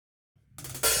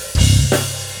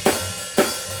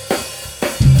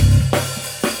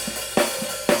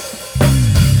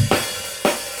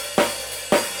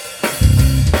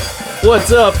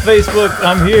What's up, Facebook?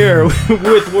 I'm here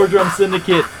with War Drum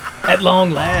Syndicate at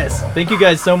long last. Thank you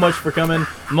guys so much for coming.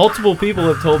 Multiple people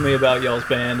have told me about y'all's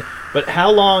band, but how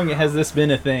long has this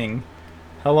been a thing?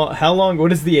 How long?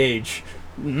 What is the age?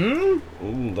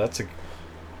 That's a.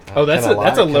 Is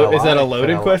that a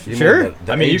loaded question? Sure.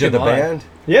 The age of the band?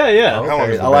 Yeah.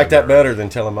 Okay. I like that better than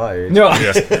telling my age. No.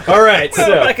 All right. So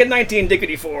back in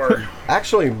 1984.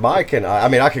 Actually, Mike and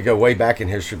I could go way back in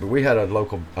history, but we had a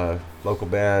local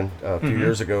band a few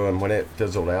years ago, and when it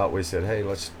fizzled out, we said, hey,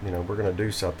 let's, we're going to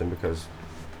do something because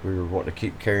we were wanting to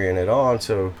keep carrying it on.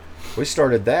 So we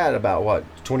started that about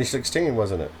 2016,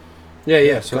 wasn't it?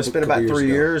 Yeah. So it's been about 3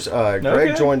 years.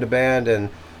 Greg joined the band, and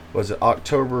was it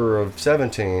October of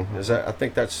 17? I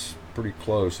think that's pretty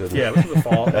close, isn't it? Yeah, it was the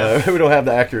fall. We don't have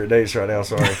the accurate dates right now,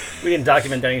 sorry. We didn't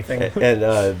document anything. And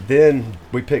then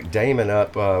we picked Damon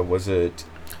up, was it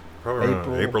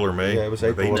probably April or May? Yeah, it was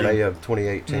April or May of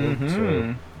 2018.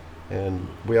 So, and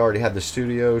we already had the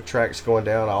studio tracks going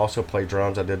down. I also played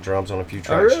drums. I did drums on a few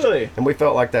tracks. Oh, really? And we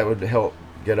felt like that would help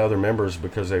get other members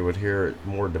because they would hear it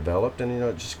more developed, and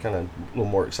it's just kind of a little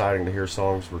more exciting to hear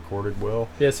songs recorded well.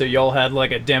 Yeah, so y'all had like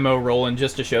a demo rolling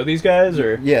just to show these guys,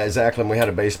 or? Yeah, exactly. And we had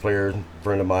a bass player,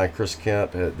 friend of mine, Chris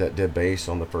Kemp, that did bass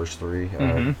on the first three.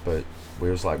 But we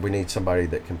was like, we need somebody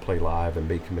that can play live and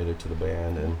be committed to the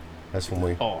band, and that's when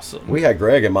we had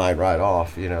Greg in mind right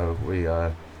off. We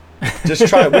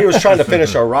was trying to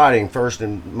finish our writing first,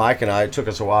 and Mike and I, it took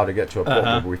us a while to get to a point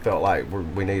where we felt like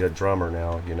we need a drummer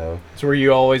now, So were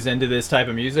you always into this type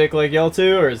of music like y'all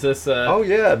too, or is this Oh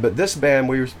yeah, but this band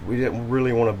we didn't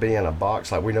really want to be in a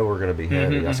box. Like, we know we're going to be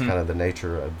heavy. That's kind of the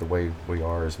nature of the way we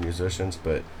are as musicians,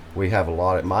 but we have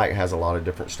Mike has a lot of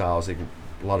different styles. A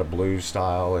lot of blues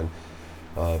style and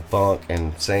funk,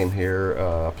 and same here.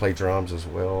 I play drums as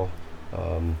well,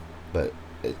 but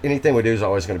anything we do is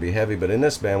always going to be heavy. But in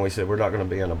this band, we said we're not going to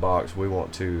be in a box. We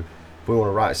want to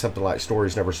write something like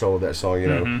Stories Never Sold, that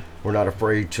song. We're not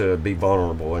afraid to be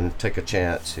vulnerable and take a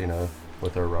chance,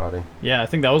 with our writing. Yeah, I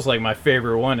think that was like my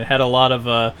favorite one. It had a lot of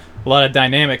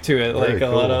dynamic to it, Very like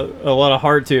cool. a lot of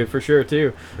heart to it for sure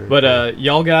too. Very but cool.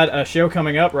 y'all got a show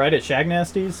coming up, right, at Shag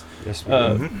Nasty's? Yes, we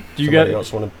do. Do you Somebody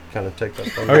else want to kind of take that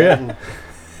from Oh, yeah.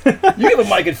 You have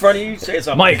a mic in front of you. Say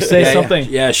something. Mike, say something.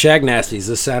 Yeah, Shag Nasty's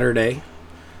this Saturday.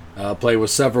 Played with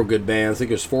several good bands. I think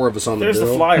there's 4 of us on There's the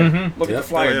bill. the flyer. Look at Yep. the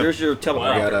flyer. Oh, yeah. There's your We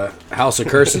teleprompter. got House of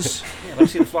Curses. Yeah, let me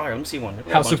see the flyer. Let me see one.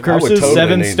 House of I would Curses, totally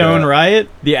Seven need Stone that. Riot,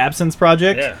 The Absence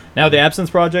Project. Yeah. Now, The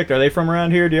Absence Project, are they from around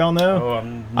here? Do y'all know?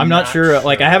 Oh, I'm not sure.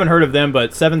 Like, I haven't heard of them,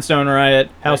 but Seven Stone Riot,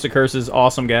 House of Curses,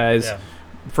 awesome guys. Yeah.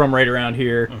 From right around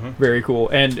here. Very cool.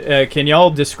 And can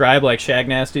y'all describe like Shag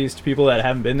Nasty's to people that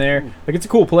haven't been there? Like, it's a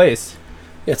cool place.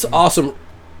 It's awesome.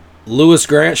 Lewis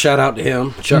Grant, shout out to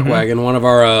him. Chuck Wagon, one of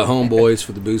our homeboys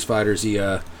for the Booze Fighters. He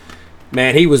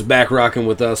was back rocking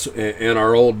with us in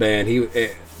our old band.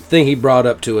 Thing he brought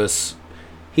up to us,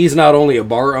 he's not only a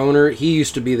bar owner, he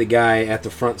used to be the guy at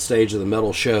the front stage of the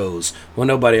metal shows when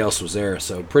nobody else was there.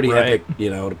 So pretty epic,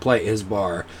 to play at his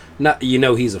bar.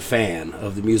 He's a fan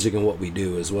of the music and what we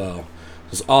do as well.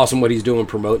 It's awesome what he's doing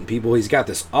promoting people. He's got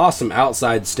this awesome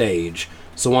outside stage.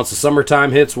 So once the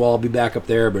summertime hits, we'll all be back up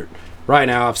there, but right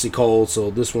now, obviously cold,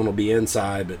 so this one will be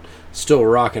inside, but still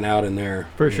rocking out in there.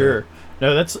 For sure.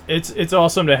 No, it's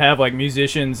awesome to have like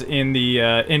musicians in the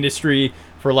industry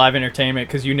for live entertainment,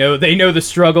 because they know the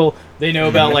struggle. They know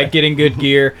about like getting good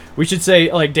gear. We should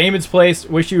say like Damon's place,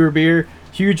 Wish You Were Beer,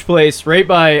 huge place right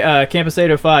by Campus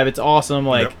 805. It's awesome.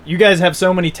 Like you guys have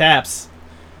so many taps.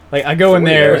 Like I go in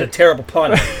there. That was a terrible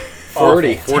pun.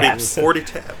 40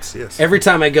 taps, yes. Every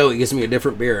time I go, he gives me a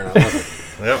different beer, and I love it.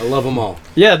 Yep. I love them all.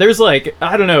 Yeah, there's like,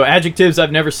 I don't know, adjectives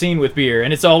I've never seen with beer,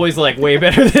 and it's always like way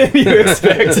better than you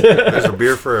expect. There's a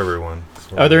beer for everyone.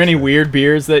 Are there any weird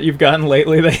beers that you've gotten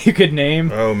lately that you could name?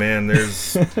 Oh man,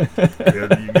 there's you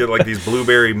get like these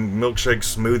blueberry milkshake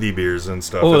smoothie beers and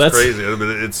stuff. Oh, that's crazy. But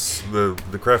it's the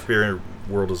craft beer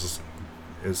world is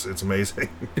it's amazing.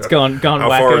 It's gone How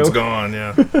wacko. far it's gone,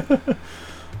 yeah.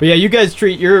 But yeah, you guys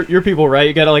treat your people right.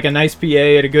 You got like a nice PA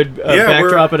at a good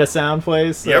backdrop at a sound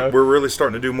place. So. Yep, we're really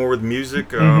starting to do more with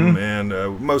music,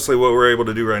 and mostly what we're able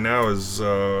to do right now is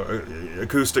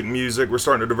acoustic music. We're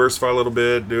starting to diversify a little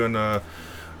bit, doing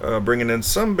bringing in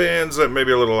some bands that may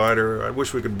be a little lighter. I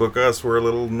wish we could book us.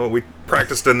 We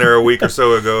practiced in there a week or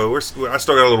so ago. I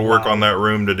still got a little work on that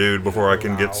room to do before I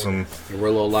can get some We're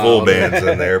a little loud. full bands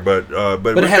in there. But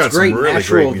But we've it has got great some really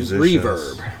natural great musicians.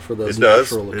 reverb for those It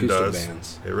does. natural It acoustic does.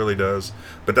 bands. It really does.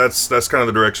 But that's kind of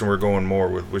the direction we're going more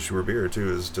with Wish You Were Beer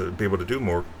too, is to be able to do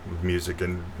more with music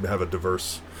and have a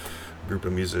diverse group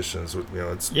of musicians.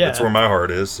 That's where my heart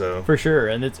is. So For sure,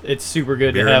 and it's super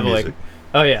good Beer to have and like music.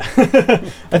 Oh yeah,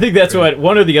 I think that's what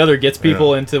one or the other gets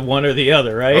people into one or the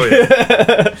other, right? Oh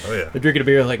yeah. Oh yeah. They're drinking a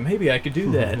beer, like maybe I could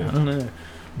do that. I don't know.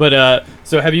 But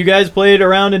so have you guys played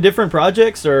around in different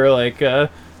projects, or like, how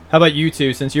about you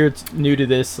two? Since you're new to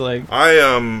this, like,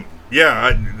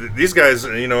 these guys,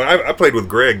 I played with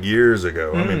Greg years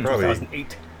ago. I mean, probably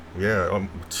 2008. Yeah,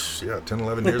 10,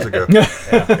 11 years ago.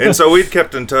 And so we've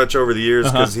kept in touch over the years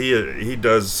because he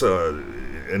does,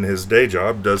 in his day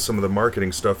job, does some of the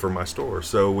marketing stuff for my store.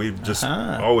 So we've just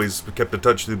always kept in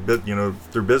touch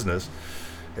through business.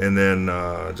 And then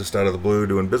just out of the blue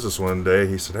doing business one day,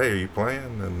 he said, "Hey, are you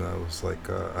playing?" And I was like,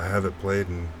 "I haven't played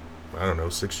in, I don't know,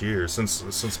 6 years,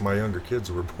 since my younger kids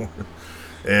were born."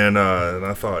 And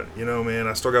I thought, man,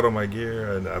 I still got all my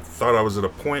gear, and I thought I was at a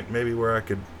point maybe where I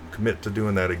could commit to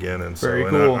doing that again, and so Very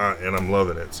cool. and I'm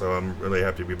loving it. So I'm really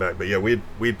happy to be back. But yeah, we'd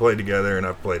played together, and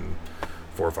I've played in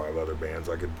 4 or 5 other bands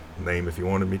I could name if you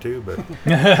wanted me to. But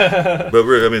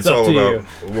really, I mean, it's all about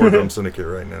War Drum Syndicate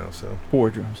right now. So War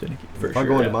Drum Syndicate. If I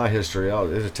go into my history,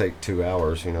 it'll take 2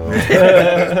 hours. So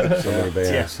many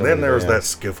bands. So then many there was that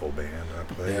bands. skiffle band I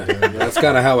played. Yeah, that's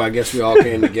kind of how I guess we all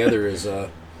came together. Is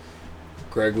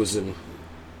Greg was in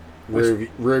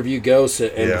Rearview Ghosts,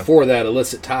 and before that,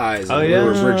 Illicit Ties. Oh, and yeah. we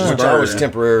were Bridges Which I was Burn.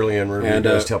 temporarily in Review And,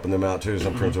 Ghost helping them out too, as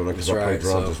I'm friends with them because I That's play right,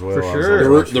 drums so- as well. For I was sure. on The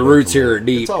worship roots from here are them.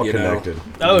 deep, It's all you know. connected.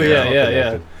 Oh It's yeah, all yeah,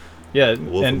 connected. yeah.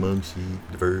 Wolf And Among Sheep,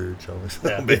 The Verge, all these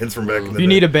bands from back in the if day. you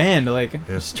need a band, like,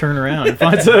 just turn around and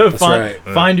find right.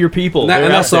 find your people. And, They're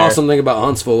that's out the there. awesome thing about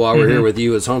Huntsville. While we're here with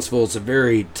you, is Huntsville's a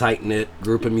very tight knit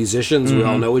group of musicians. We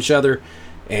all know each other,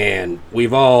 and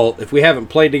we've all, if we haven't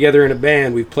played together in a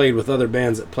band, we've played with other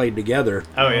bands that played together.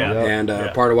 Oh yeah. Yeah.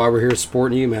 And part of why we're here is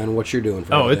supporting you, man. What you're doing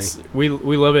for Oh, everything. we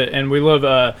love it, and we love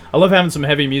I love having some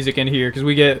heavy music in here because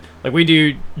we get like we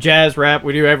do jazz, rap,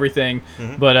 we do everything,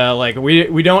 but like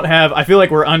we don't have. I feel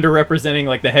like we're underrepresenting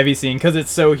like the heavy scene because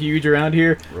it's so huge around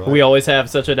here. Right. We always have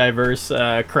such a diverse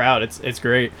crowd. It's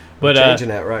great, but Changing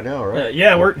that right now, right?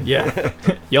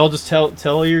 y'all just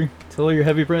tell your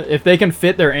heavy friends if they can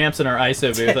fit their amps in our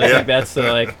ISO booth. I think that's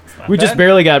like we just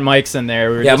barely got mics in there.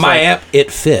 We were Yeah, just my like, amp,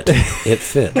 it fit. It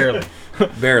fit.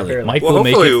 Barely. Mike Well, will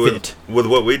make hopefully it fit. with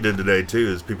what we did today too,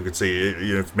 is people could see,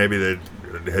 if maybe the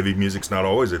heavy music's not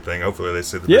always a thing. Hopefully they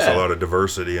see that there's a lot of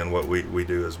diversity in what we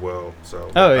do as well. So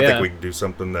I think we can do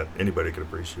something that anybody could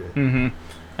appreciate.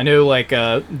 I know, like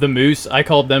the Moose. I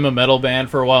called them a metal band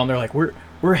for a while, and they're like,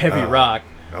 we're heavy rock.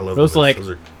 I love Those those. like Those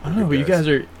are I don't know, but good you guys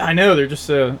are. I know they're just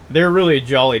so they're really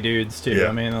jolly dudes too. Yeah.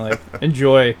 I mean, like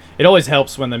enjoy. It always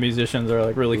helps when the musicians are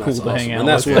like really cool That's to hang awesome. out. And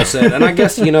that's with. well said. And I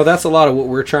guess, that's a lot of what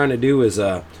we're trying to do is,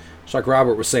 just like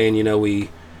Robert was saying,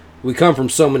 we come from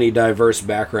so many diverse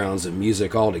backgrounds in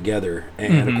music all together.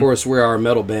 And of course, we're our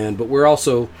metal band, but we're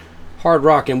also hard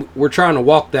rock. And we're trying to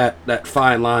walk that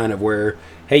fine line of where,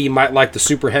 hey, you might like the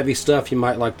super heavy stuff, you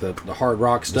might like the hard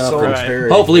rock stuff. song's And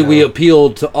Right. hopefully we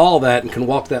appeal to all that and can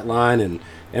walk that line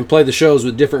and play the shows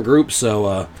with different groups.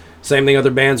 So same thing other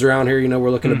bands around here, we're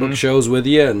looking to book shows with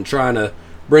you and trying to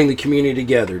bring the community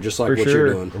together, just like For what sure.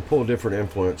 you're doing. And pull different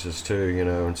influences too,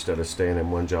 instead of staying in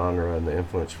one genre and the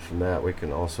influence from that, we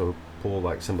can also pull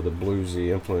like some of the bluesy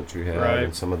influence you have Right.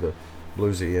 and some of the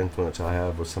bluesy influence I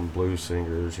have with some blues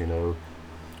singers,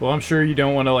 Well, I'm sure you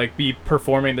don't want to like be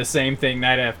performing the same thing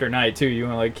night after night too. You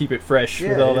want to like keep it fresh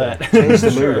with all that. Change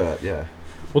the mood up, yeah.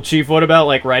 Well, Chief, what about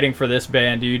like writing for this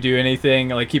band? Do you do anything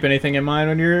like keep anything in mind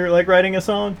when you're like writing a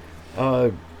song?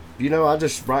 I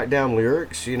just write down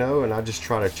lyrics, and I just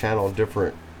try to channel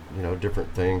different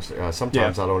things.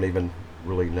 Sometimes I don't even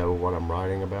really know what I'm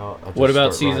writing about. I just What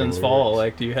about start writing Seasons Fall? lyrics.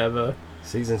 Like, do you have a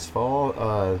Seasons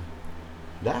Fall?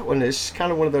 That one is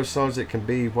kind of one of those songs that can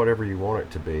be whatever you want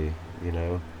it to be,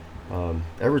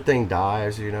 Everything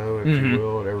dies, if you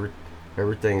will.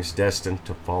 Everything's destined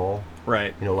to fall.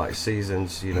 right? Like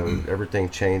seasons, everything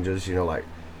changes,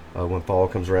 when fall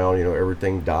comes around,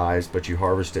 everything dies, but you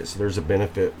harvest it, so there's a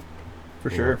benefit For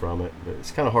sure. from it. But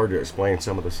it's kind of hard to explain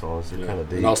some of the songs. They're kind of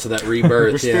deep. And also that They're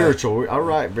rebirth. yeah. spiritual. I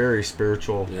write very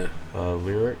spiritual Yeah.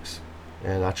 lyrics,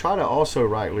 and I try to also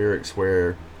write lyrics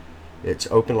where it's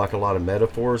open, like a lot of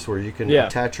metaphors, where you can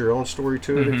attach your own story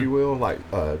to it, if you will. Like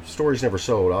Stories Never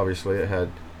Sold, obviously it had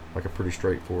like a pretty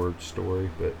straightforward story,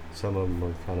 but some of them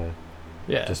are kind of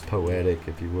just poetic,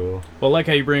 if you will. Well, I like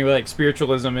how you bring like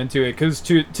spiritualism into it, because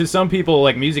to some people,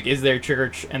 like music is their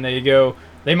church, and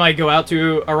they might go out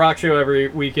to a rock show every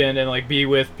weekend and like be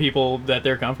with people that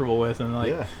they're comfortable with, and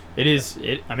like I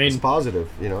mean, It's positive,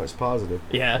 it's positive.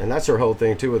 Yeah. And that's our whole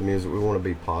thing too with music. We want to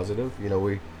be positive.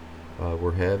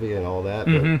 We're heavy and all that,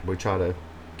 but we try to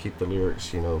keep the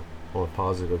lyrics, on a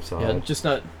positive side. just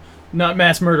not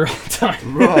mass murder all the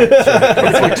time. Right.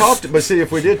 If we talked, but see,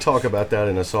 if we did talk about that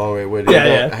in a song, it would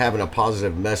end up having a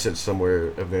positive message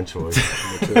somewhere eventually.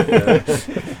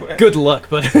 Good luck,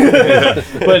 but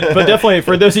but definitely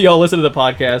for those of y'all listening to the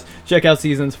podcast, check out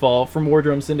Seasons Fall from War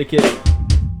Drum Syndicate.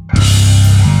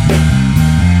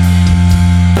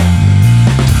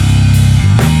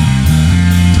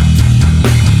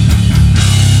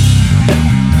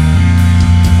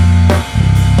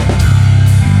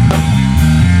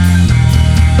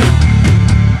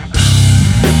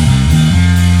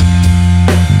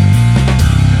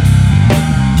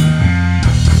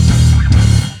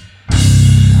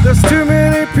 There's too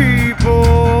many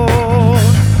people.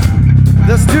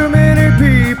 There's too many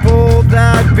people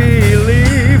that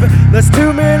believe. There's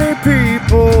too many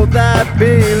people that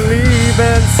believe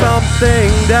in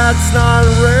something that's not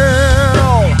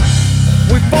real.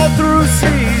 We fall through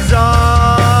seasons.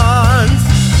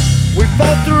 We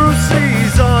fall through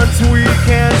seasons we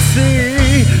can't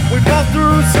see. We fall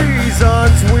through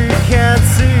seasons we can't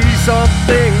see. Some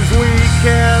things we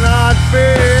cannot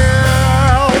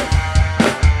feel.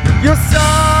 You're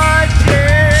such a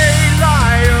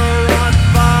liar on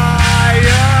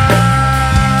fire.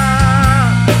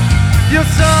 You're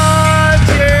such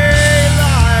a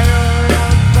liar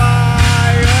on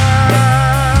fire.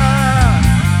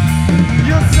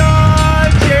 You're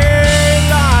such a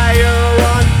liar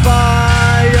on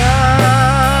fire.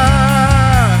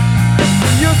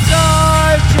 You're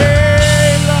such a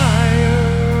liar.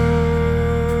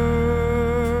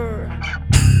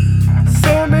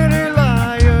 So many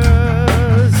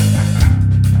liars.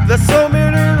 There's so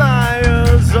many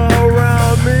liars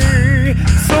around me.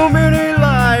 So many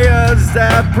liars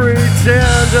that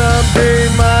pretend to be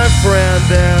my friend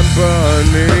and burn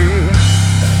me.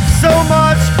 So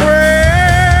much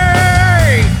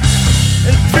gray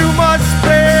and too much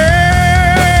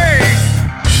space.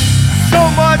 So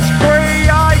much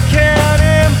gray I can't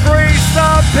embrace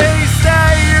the pace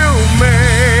that you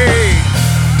made.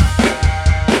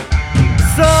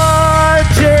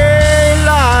 Such a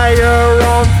liar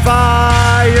on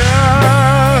fire.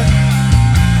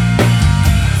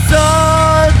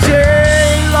 Such a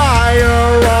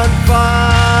liar on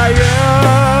fire.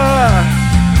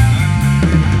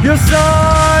 You're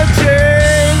such a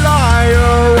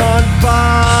liar on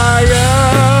fire.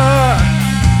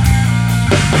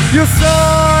 You're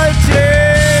such a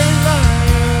liar.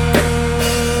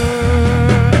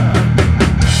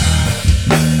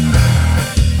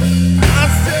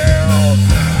 Ourselves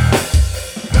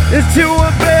into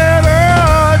a better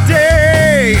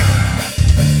day.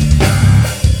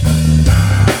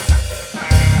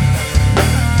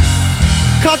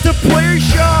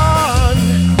 Contemplation,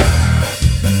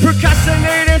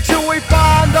 procrastinate until we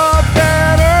find a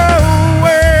better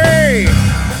way.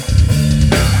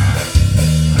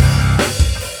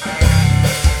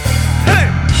 Hey!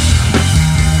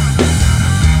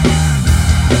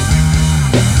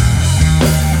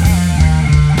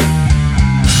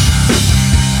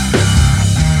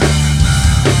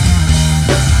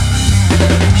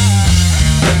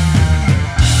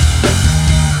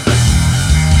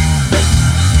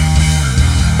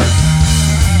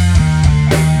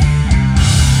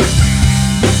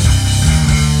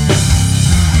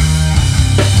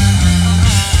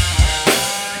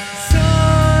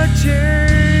 Such a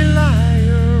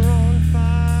liar on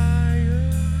fire.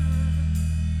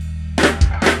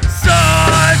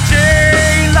 Such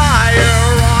a liar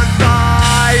on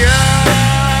fire.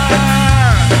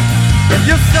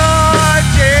 You're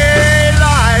such a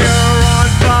liar on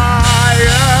fire.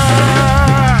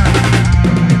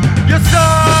 You're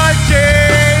such a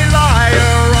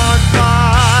liar on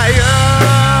fire.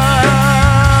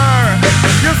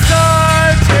 You're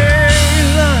such a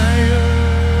liar.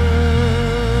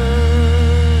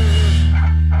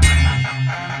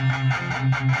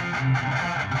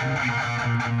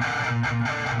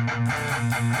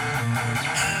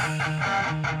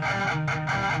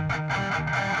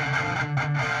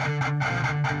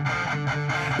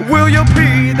 Will you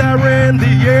be there in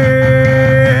the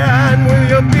end? Will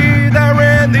you be there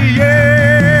in the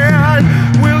end?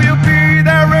 Will you be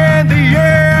there in the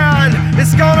end?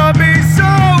 It's gonna be so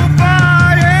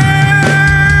fine.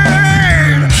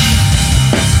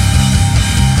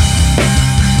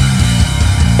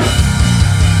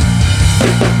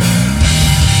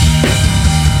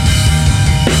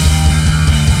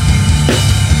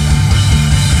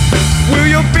 Will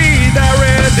you be there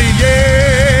in the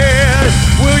end?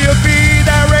 Will you be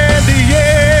there in the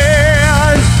end?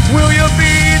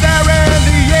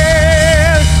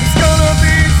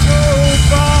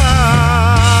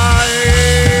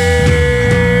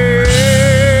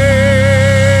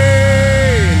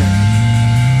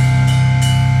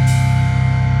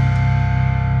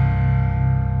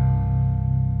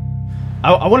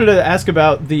 wanted to ask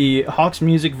about the Hawks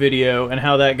music video and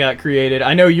how that got created.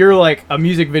 I know you're like a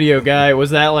music video guy.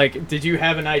 Was that like, did you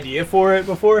have an idea for it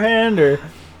beforehand, or?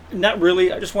 Not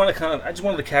really. I just wanted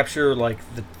to capture like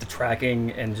the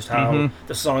tracking and just how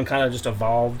the song kind of just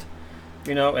evolved,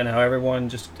 you know, and how everyone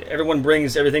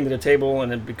brings everything to the table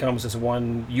and it becomes this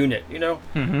one unit, you know.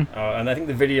 And I think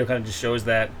the video kind of just shows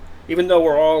that even though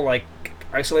we're all like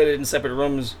isolated in separate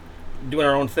rooms doing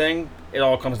our own thing, it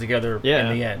all comes together in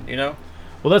the end, you know.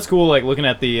 Well, that's cool. Like looking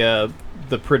at the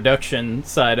production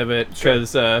side of it,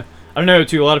 because I don't know,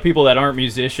 to a lot of people that aren't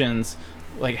musicians,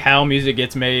 like how music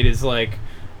gets made is like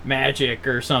magic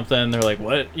or something. They're like,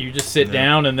 what? You just sit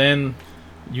down and then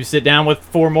you sit down with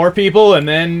 4 more people and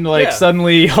then like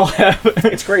suddenly y'all have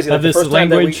it's crazy. have Like, this the first time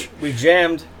language. that we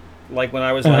jammed, like when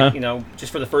I was like, you know,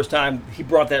 just for the first time, he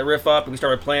brought that riff up and we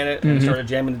started playing it and we started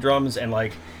jamming the drums and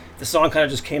like the song kind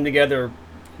of just came together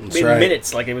in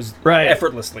minutes. Like it was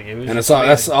effortlessly. It was and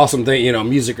that's the awesome thing, you know,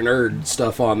 music nerd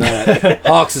stuff on that.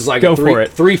 Hawks is like Go a for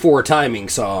it. 3/4 timing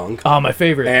song. Oh, my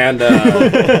favorite. And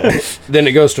then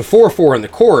it goes to 4/4 in the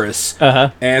chorus.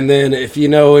 And then if you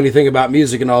know anything about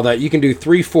music and all that, you can do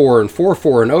 3/4 and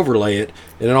 4/4 and overlay it,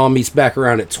 and it all meets back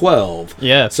around at 12.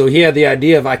 Yeah. So he had the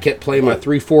idea of I kept playing my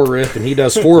 3/4 riff, and he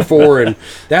does 4/4, and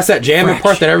that's that jamming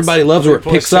part that everybody loves, where it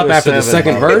picks up after the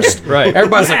second verse. Right.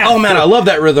 Everybody's like, "Oh man, I love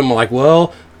that rhythm." I'm like,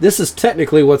 well, this is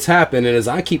technically what's happened, and as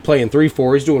I keep playing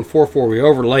 3/4, he's doing 4/4. We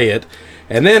overlay it.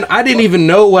 And then I didn't even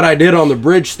know what I did on the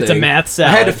bridge thing. It's a math I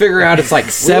had to salad. figure out it's like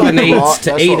 7/8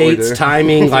 to 8/8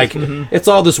 timing. Like it's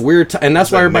all this weird, and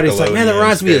that's why like everybody's like, "Man, that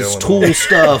reminds me of Nickelodeon Tool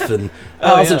stuff and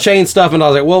Alice in yeah. Chains stuff." And I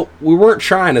was like, "Well, we weren't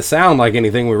trying to sound like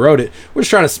anything. We wrote it. We're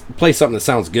just trying to play something that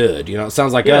sounds good. You know, it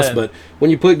sounds like us. But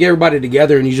when you get everybody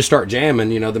together and you just start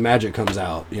jamming, you know, the magic comes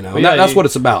out. You know, and that's what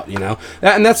it's about. You know,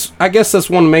 and I guess that's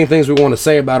one of the main things we want to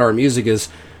say about our music is,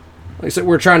 like I said,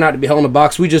 we're trying not to be held in a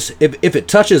box. We just, if it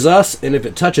touches us and if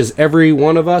it touches every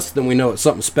one of us, then we know it's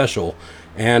something special.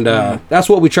 And that's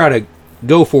what we try to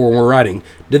go for when we're writing.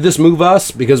 Did this move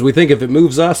us? Because we think if it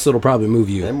moves us, it'll probably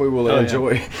move you. And we will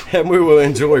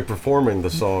enjoy performing the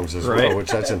songs as well,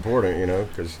 which that's important, you know,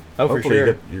 because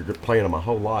hopefully you're playing them a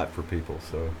whole lot for people.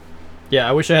 So. Yeah,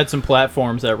 I wish I had some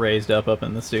platforms that raised up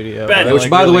in the studio. Which,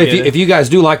 by the way, if you guys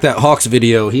do like that Hawks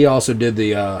video, he also did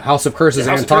the House of Curses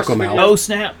and Taco Mouth. Oh,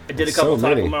 snap. I did a couple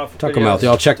Taco Mouth. Taco Mouth,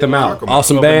 y'all check them out. Taco Mouth.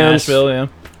 Awesome Over in bands. Nashville, yeah.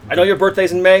 I know your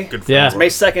birthday's in May. Good Yeah. It's May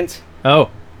 2nd. Oh.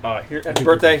 Happy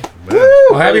birthday.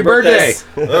 Well, happy birthday.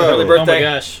 Early Oh birthday. my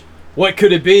gosh. What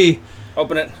could it be?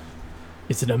 Open it.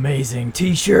 It's an amazing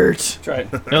T-shirt. Try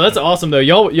it. No, that's awesome though.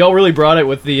 Y'all really brought it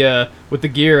with the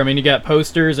gear. I mean, you got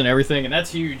posters and everything, and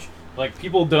that's huge. Like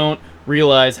people don't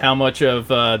realize how much of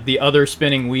the other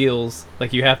spinning wheels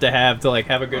like you have to like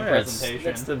have a good presentation.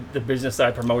 That's the business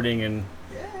side promoting and.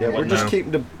 Yeah, we're just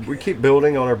we keep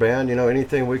building on our band. You know,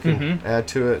 anything we can add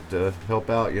to it to help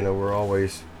out. You know, we're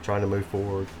always trying to move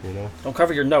forward. You know. Don't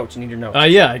cover your notes. You need your notes.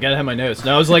 Yeah, I gotta have my notes.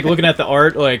 Now I was like looking at the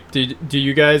art. Like, do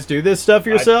you guys do this stuff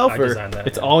yourself, I or designed that,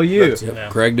 it's yeah. all you?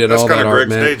 Greg did That's all kind that of art, Greg's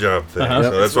man. day job thing. Uh-huh.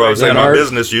 So that's why I was saying That my art.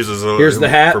 business uses. Here's the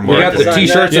hat. for We got the marketing.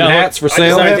 T-shirts and Yeah. hats for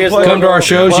sale. designed his Come to our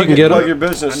shows. You can get plug them. your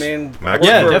business. I mean, Maximum. I work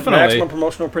Yeah, for definitely. Maximum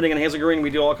Promotional Printing in Hazel Green. We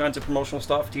do all kinds of promotional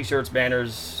stuff: T-shirts,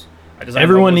 banners. I design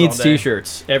Everyone logos needs all day.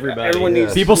 T-shirts. Everybody. Everyone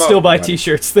needs People to still buy promote.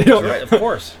 T-shirts. They don't. Right, of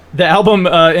course. The album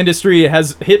industry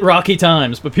has hit rocky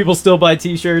times, but people still buy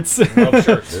T-shirts. Love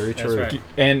shirts. Very That's true. right.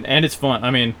 and it's fun. I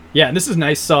mean, yeah, and this is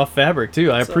nice soft fabric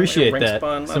too. I It's, appreciate ring that.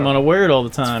 spun, So I'm gonna wear it all the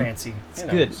It's time. fancy. It's You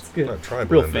know, good. It's good. Not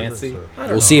tri-blend, Real is it? fancy. So-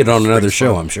 We'll see it on another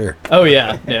show, I'm sure. Oh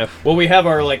yeah, yeah. Well, we have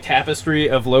our like tapestry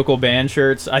of local band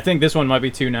shirts. I think this one might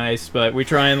be too nice, but we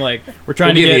try and we're We'll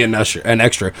trying give to you get. an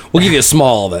extra. We'll give you a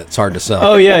small that's hard to sell.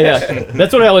 Oh yeah.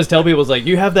 That's what I always tell people. Is like,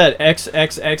 you have that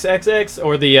XXXXX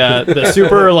or the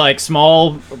super like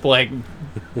small like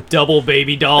double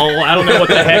baby doll. I don't know what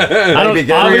the heck. I don't. Baby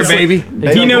girl. Obviously,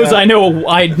 Baby. he knows. I know.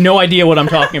 I had no idea what I'm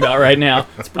talking about right now.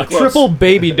 A triple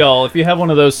baby doll. If you have one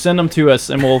of those, send them to us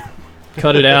and we'll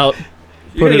cut it out. You're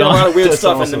Put gonna it get a lot on. of weird That's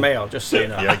stuff in awesome. the mail, just so you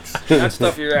know. Yikes. That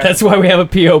stuff you're at. That's why we have a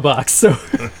PO box.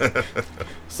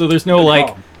 So there's no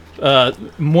like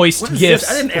moist What is gifts.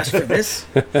 this? I didn't ask for this.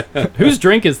 Whose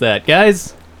drink is that,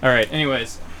 guys? All right.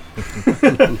 Anyways,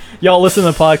 y'all listen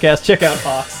to the podcast. Check out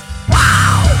Hawks.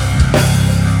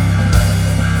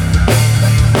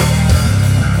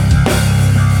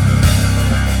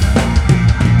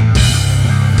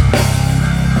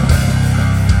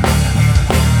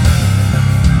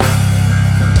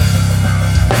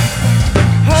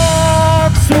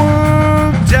 Hawks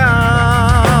swoop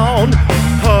down,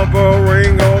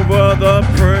 hovering over the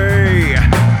prey.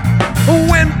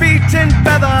 Wind beaten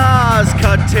feathers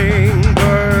cutting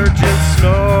virgin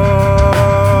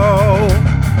snow.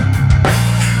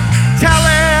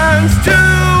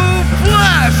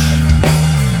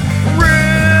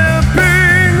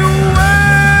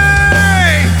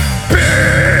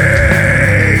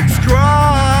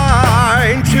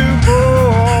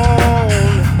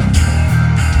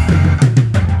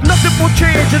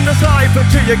 change in this life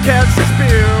until you catch the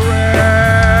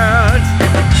spirit.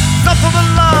 Some of the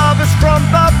love is from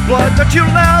the blood that you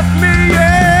left me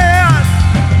in.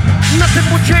 Nothing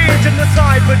will change in this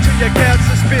life until you catch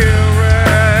the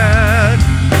spirit.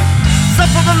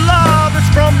 Some of the love is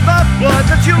from the blood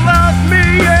that you left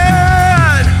me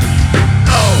in.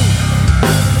 Oh.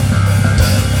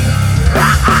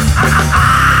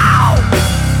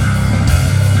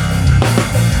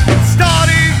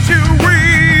 Starting to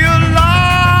realize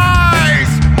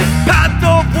that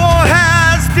the war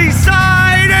has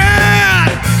decided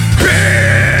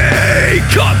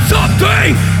become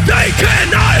something they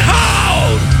cannot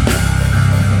hold.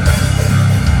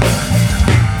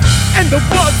 And the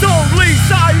words only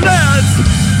silence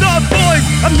the voice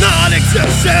of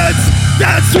non-existence.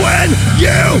 That's when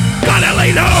you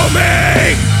finally know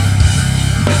me.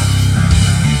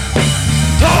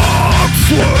 Hawks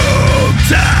swoop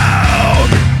down.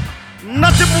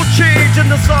 Nothing will change in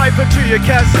this life until you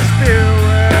catch the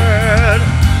spirit.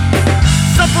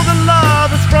 Some of the love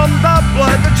is from the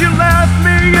blood that you left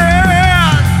me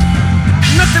in.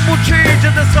 Nothing will change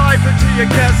in this life until you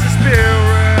catch the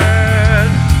spirit.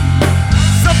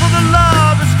 Some of the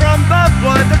love is from the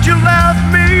blood that you left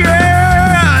me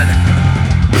in.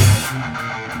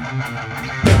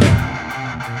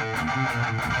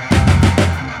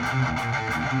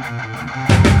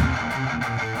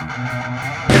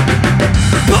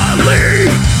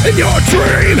 Believe in your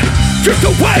dream. Drift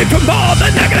away from all the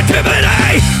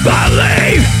negativity.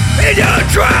 Believe in your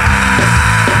dream.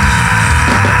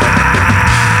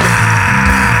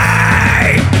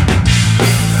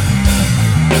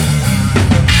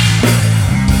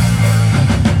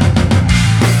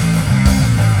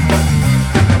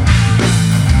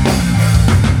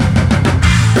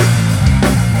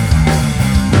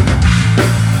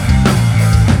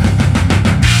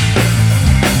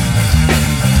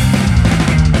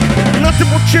 Nothing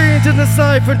will change in this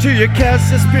life until you catch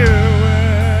the spirit.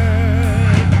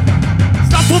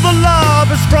 Stop all the love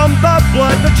is from the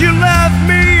blood that you left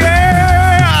me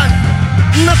in.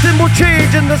 Nothing will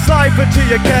change in this life until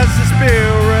you catch the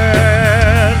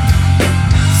spirit.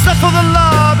 Stop all the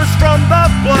love is from the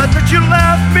blood that you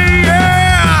left me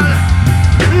in.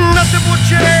 Nothing will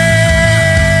change.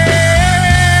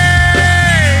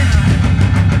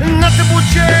 Nothing will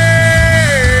change.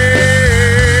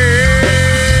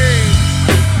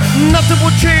 Nothing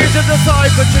will change in this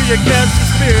life until you catch the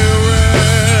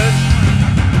spirit.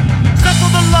 Step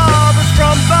of the love is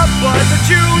from the blood that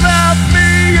you left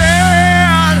me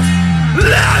in.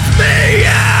 Left me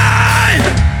in.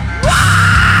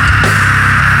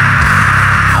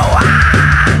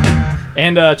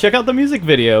 And check out the music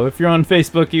video. If you're on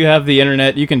Facebook, you have the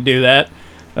internet, you can do that.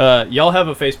 Y'all have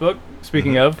a Facebook,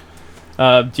 speaking of.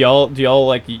 Do y'all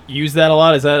like use that a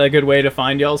lot? Is that a good way to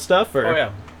find y'all's stuff? Or? Oh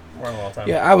yeah, we're on all the time.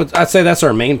 Yeah, I'd say that's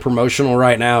our main promotional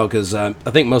right now because I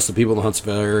think most of the people in the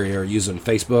Huntsville area are using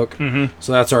Facebook. Mm-hmm.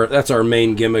 So that's our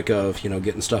main gimmick of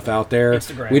getting stuff out there.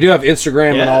 Instagram. We do have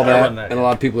Instagram and all I that, run that, and a yeah.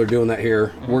 lot of people are doing that here.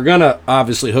 Mm-hmm. We're gonna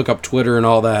obviously hook up Twitter and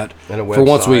all that And a for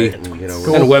once we website, and, and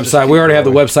a website. We already have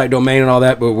the website domain and all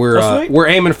that, but we're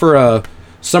aiming for a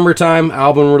summertime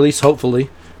album release, hopefully.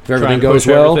 If everything to goes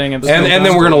push well, everything at the and same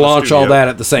then we're going to time. launch all Studio. that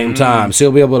at the same time, so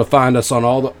you'll be able to find us on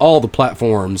all the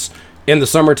platforms in the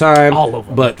summertime. All of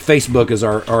them. But Facebook is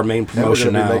our main And we're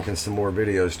promotion going to be now. making some more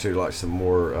videos too, like some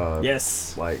more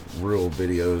Yes. like real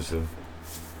videos of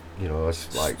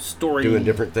us like Story. doing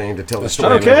different things to tell the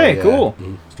story. story. Okay, Yeah. cool.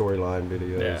 Storyline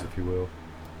videos, Yeah. if you will.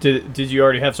 Did you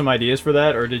already have some ideas for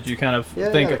that, or did you kind of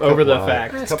think a over the couple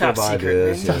fact? A That's couple of top secret,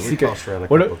 ideas. man. Yeah, Top we secret. tossed around a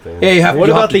What couple of things. Yeah, you have. What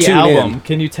you'll about have to the tune album? in.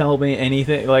 Can you tell me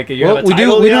anything? Like, you Well, have a we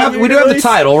title do you have want we me do to have the release?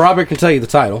 title. Robert can tell you the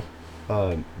title.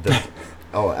 The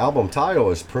album title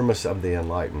is Premise of the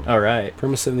Enlightened. All right.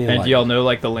 Premise of the And Enlightenment. do y'all know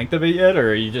like the length of it yet,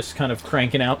 or are you just kind of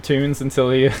cranking out tunes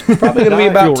until you? Probably going to be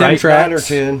about You'll 10 write tracks. 9 or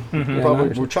 10. Mm-hmm. Probably,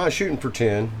 9 or we're trying shooting for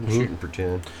 10. We're shooting for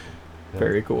 10.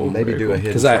 Very cool. Maybe very do cool. a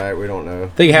hidden 'Cause I- track. We don't know. I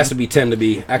think it has to be 10 to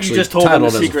be actually You just told them the titled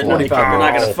as a secret. full. They're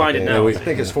not going to find it Yeah, now. I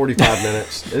think it's 45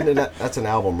 minutes. Isn't that's an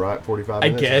album, right? 45 I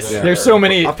minutes. guess Is that- there's so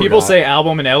many I people forgot. say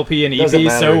album and LP and EP Doesn't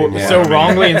matter so anymore. so I mean-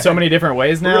 wrongly in so many different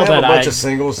ways We're now gonna have that a bunch I. of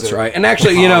singles. That's that- right. And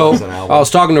actually, Albums and albums. I was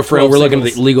talking to a friend. 12 We're looking at the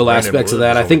singles. legal Brandon aspects of Woods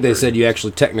that. I on think they 30. said you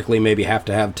actually technically maybe have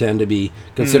to have 10 to be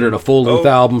considered a full-length Oh,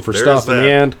 album for there's stuff in the that.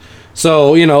 end.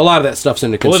 So, a lot of that stuff's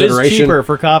into Well, it consideration. is cheaper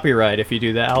for copyright if you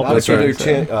do the album. Not if you do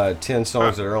so- 10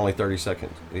 songs that are only 30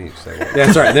 seconds each. So.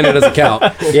 That's right. Then it doesn't count.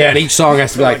 Yeah, and each song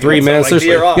has to be like 3 minutes. like There's,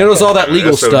 Dear Rock. there's all that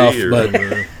legal SOD stuff, or but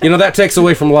whatever. that takes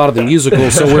away from a lot of the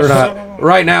musicals. So we're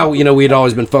right now, you know, we'd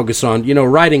always been focused on, you know,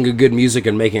 writing a good music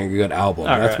and making a good album.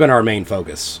 All That's right. been our main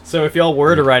focus. So if y'all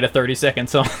were to write a 30-second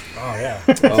song, Oh yeah.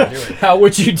 how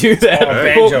would you do that? All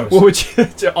banjos. What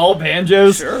would you, all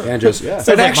banjos? Sure. And just, Yeah. and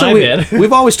Sounds like actually, my band.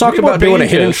 we've always talked Maybe more about doing a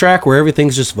hidden banjos. track where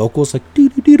everything's just vocals, like doo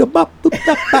doo doo da bop boop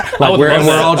da ba. Like would we're love and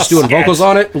we're that. all just doing vocals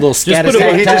on it, a little scat. put a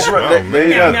Hey, he Tap. just wrote there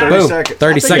you go, 30 Boom. seconds.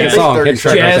 30 I think second it is song, 30 hidden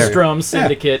track right Jazz there. Drum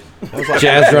Syndicate. I was like,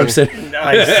 Jazz drum set.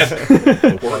 Nice.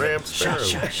 War Drum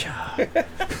Syndicate.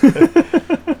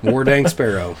 More dang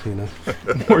sparrow, you know.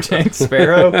 More Tank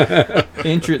Sparrow. That's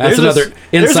another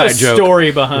inside there's a joke.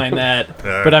 story behind that,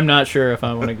 but I'm not sure if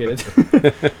I want to get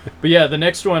it. But yeah, the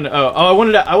next one. I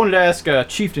wanted to ask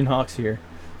Chieftain Hawks here.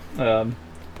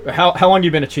 How long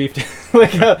you been a chieftain?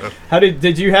 Like, how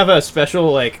did you have a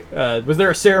special was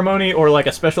there a ceremony or like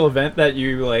a special event that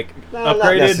you like No, not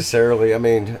upgraded? necessarily. I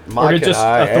mean, Mike and just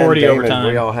I authority and over Damon,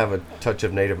 time? we all have a touch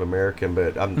of Native American,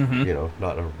 but I'm, Mhm. you know,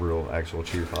 not a real actual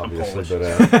chief, obviously.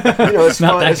 Polish. But you know, it's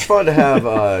Not fun. that It's fun to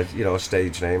have, you know, a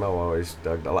stage name. I've always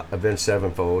dug. Avenged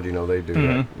Sevenfold. You know, they do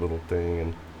Mhm. that little thing,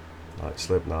 and like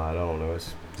Slipknot. I don't know.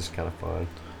 It's just kind of fun.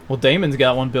 Well, Damon's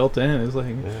got one built in. It's like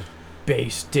Yeah.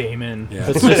 Bass Damon. Yeah.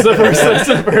 That's just the first. That's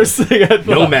the first thing I thought.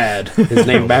 Nomad. His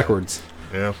name backwards.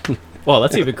 Yeah. Well,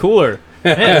 that's even cooler.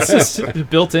 Man, it's just a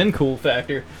built-in cool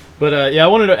factor. But yeah, I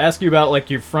wanted to ask you about like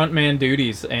your frontman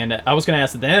duties, and I was going to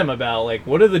ask them about like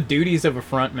what are the duties of a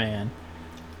frontman?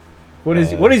 What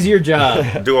is your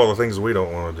job? Do all the things we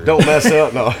don't want to do. Don't mess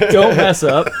up. No. Don't mess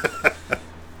up.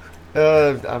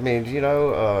 I mean, you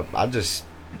know, I just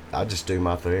do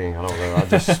my thing. I don't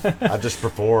know. I just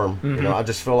perform. You know, I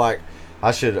just feel like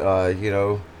I should, you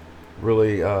know,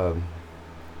 really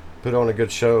put on a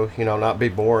good show. You know, not be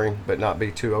boring, but not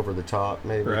be too over the top.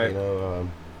 Maybe Right. you know.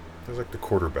 He's like the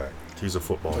quarterback. He's a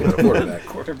football The guy. quarterback.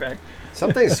 Quarterback.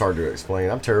 Some things are hard to explain.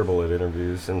 I'm terrible at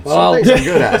interviews, and Well- some things I'm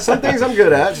good at. Some things I'm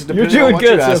good at. Just You're depending doing on what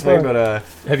good you so ask me. far. But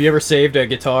Have you ever saved a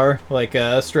guitar like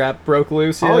a strap broke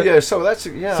loose? oh yet? yeah, so that's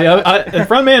yeah. See, the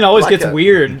frontman always Like gets a-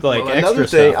 weird, like Well, extra another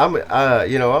thing, stuff.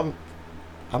 you know,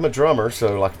 I'm a drummer,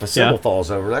 so like if a cymbal Yeah. falls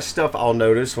over, that's stuff I'll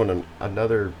notice when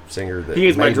another singer that He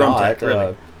is my may drum not, tech,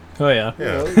 really. Oh yeah. you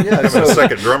Yeah. know, yeah, Having so a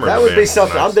second drummer in that the would band be would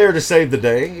something. nice. I'm there to save the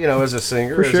day, you know, as a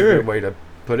singer. For It's sure. a good way to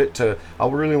put it. I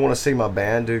really want to see my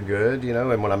band do good, you know,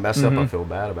 and when I mess up, I Mhm. feel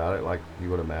bad about it, like you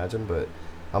would imagine, but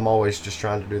I'm always just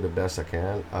trying to do the best I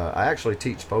can. I actually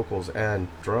teach vocals and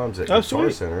drums at Oh, Guitar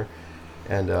sweet. Center.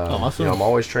 And Awesome. you know, I'm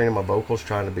always training my vocals,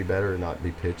 trying to be better and not be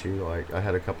pitchy. Like I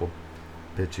had a couple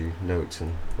pitchy notes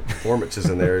and performances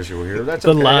in there, as you'll hear. That's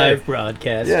The okay. live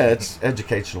broadcast. Yeah, it's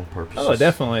educational purposes. Oh,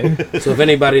 definitely. So if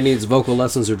anybody needs vocal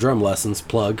lessons or drum lessons,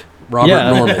 plug Robert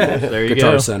Yeah. Norman, There you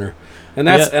Guitar go. Center. And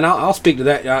that's Yeah. and I'll speak to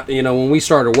that. You know, when we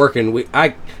started working,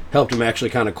 I helped him actually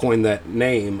kind of coin that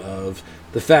name of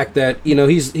the fact that you know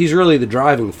he's really the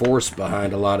driving force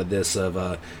behind a lot of this. Of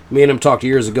me and him talked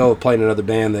years ago of playing another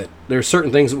band that there's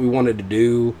certain things that we wanted to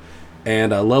do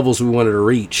and levels we wanted to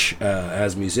reach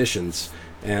as musicians.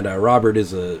 And Robert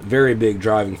is a very big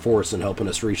driving force in helping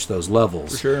us reach those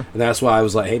levels. For sure. And that's why I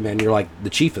was like, hey man, you're like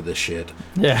the chief of this shit.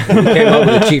 Yeah. We came up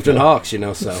with the Chieftain Hawks, you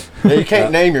know. So Yeah, you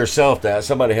can't name yourself that.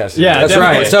 Somebody has to. Yeah, do it. that's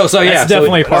right. definitely. So yeah, That's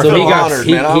definitely part I of so feel he got honored,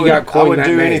 he, man. I he would, got I coined would that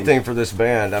do name. anything for this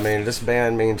band. I mean, this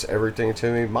band means everything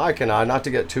to me. Mike and I, not to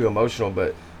get too emotional,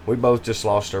 but we both just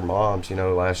lost our moms, you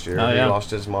know, last year. Oh, He yeah. lost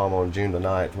his mom on June the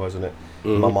 9th, wasn't it?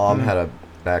 Mhm. My mom had a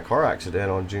bad car accident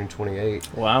on June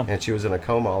 28th, Wow. and she was in a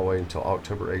coma all the way until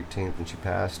October 18th, and she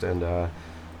passed. And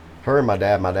her and my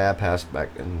dad passed back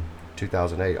in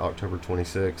 2008, October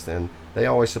 26th, and they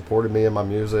always supported me in my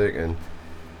music. And,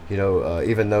 you know,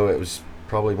 even though it was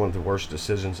probably one of the worst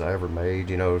decisions I ever made,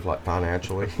 you know, like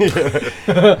financially.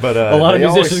 But A lot of they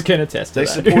musicians always- can attest to they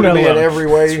that. supported You're not me in alone. every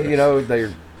way. That's right. You know, they're,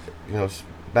 you know,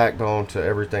 backbone to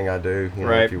everything I do. You know,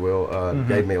 Right. if you will, Mhm.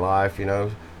 gave me life. You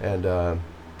know, and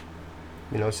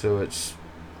you know, so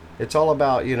it's all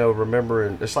about, you know,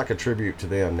 remembering. It's like a tribute to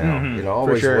them now. Mhm, You know, for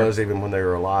always sure. was, even when they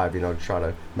were alive. You know, to try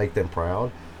to make them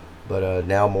proud. But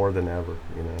now more than ever,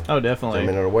 you know. Oh, So, definitely. I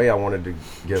mean, in a way, I wanted to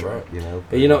give That's up. You know.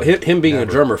 You know, him being a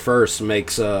Never. drummer first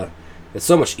makes it's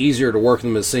so much easier to work with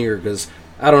him as a singer because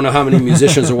I don't know how many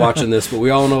musicians are watching this, but we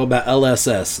all know about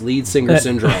LSS, lead singer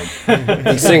syndrome.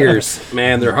 These singers,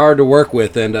 man, they're hard to work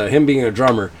with, and him being a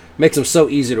drummer makes him so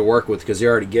easy to work with because he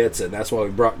already gets it. And that's why we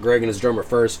brought Greg and his drummer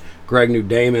first. Greg knew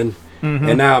Damon,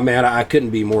 and now, man, I couldn't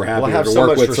be more Well, I happy have to so work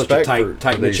much with such a respect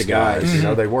tight for niche these of guys. You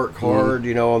know, they work hard,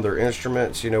 you know, on their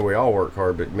instruments. You know, we all work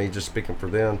hard, but me just speaking for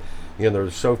them, you know, they're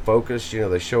so focused. You know,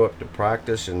 they show up to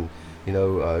practice and, you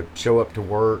know, show up to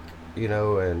work you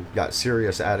know, and got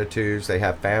serious attitudes. They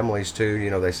have families too, you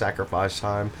know, they sacrifice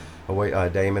time away.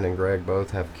 Damon and Greg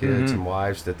both have kids and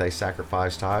wives that they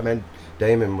sacrifice time, and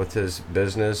Damon with his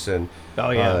business, and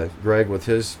Greg with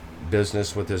his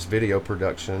business with his video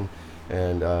production,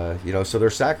 and you know, so their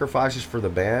sacrifices for the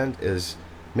band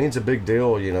means a big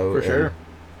deal, you know. For sure.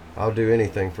 I'll do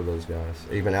anything for those guys,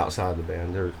 even outside the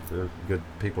band. They're good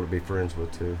people to be friends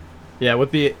with too. Yeah,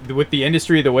 with the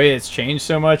industry, the way it's changed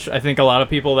so much, I think a lot of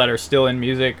people that are still in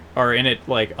music are in it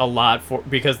like a lot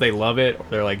because they love it, or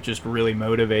they're like just really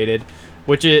motivated,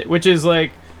 which is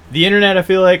like the internet. I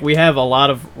feel like we have a lot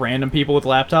of random people with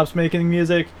laptops making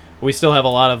music. We still have a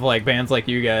lot of like bands like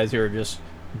you guys who are just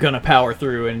gonna power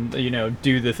through and, you know,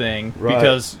 do the thing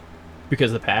because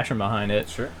of the passion behind it.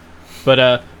 Sure.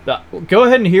 But go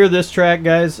ahead and hear this track,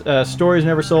 guys. Stories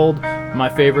Never Sold, my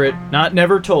favorite. Not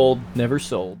never told, never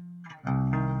sold.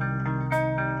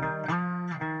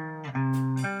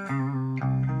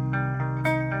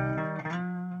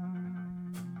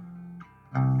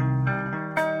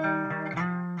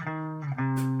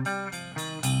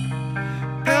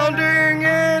 Pounding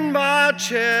in my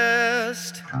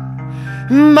chest,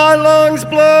 my lungs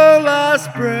blow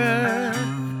last breath.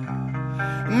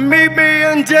 Meet me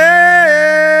in death.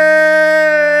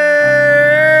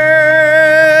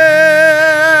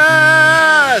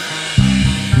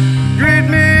 Greet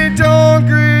me, don't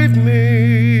grieve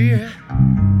me.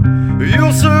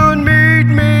 You'll soon meet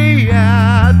me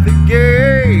at the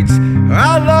gates.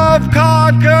 Our love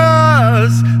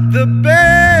conquers the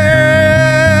best.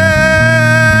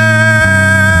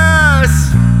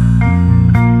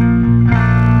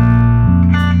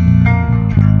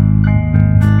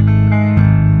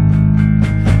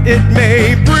 It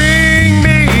may bring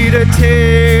me to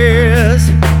tears,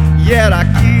 yet I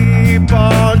keep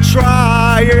on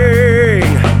trying,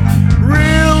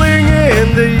 reeling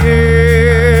in the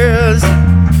years,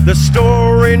 the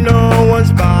story no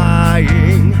one's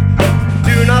buying.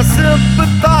 Do not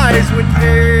sympathize with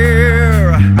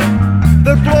fear,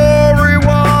 the glory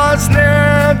was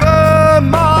never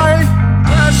mine.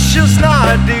 That's just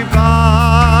not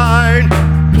divine.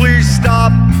 Please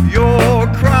stop your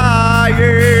crying.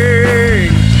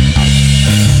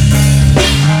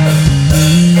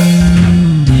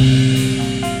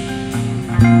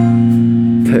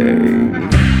 Pain.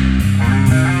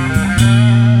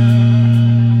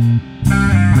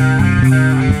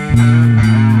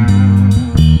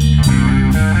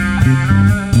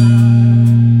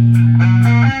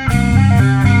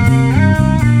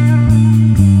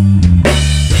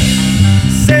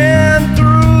 Sand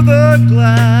through the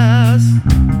glass,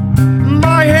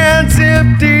 my hand's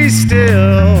empty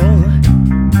still.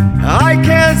 I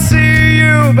can't see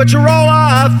you, but you're all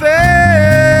I feel.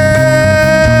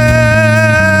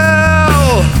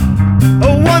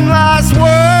 One last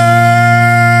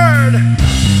word,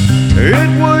 it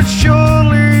would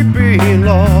surely be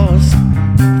lost.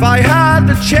 If I had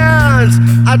the chance,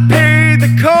 I'd pay the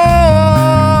cost.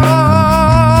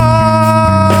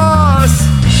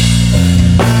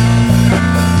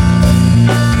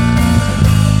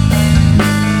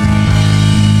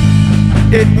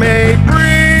 It may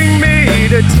bring me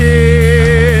to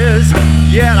tears,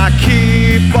 yet I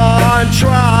keep on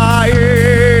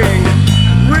trying,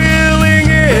 reeling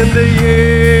in the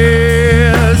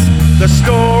years, the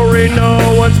story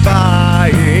no one's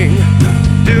buying.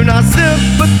 Do not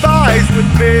sympathize with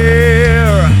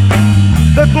fear,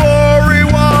 the glory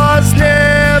was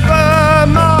never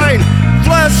mine.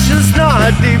 Flesh is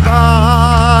not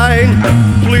divine.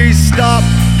 Please stop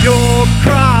your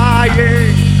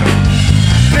crying.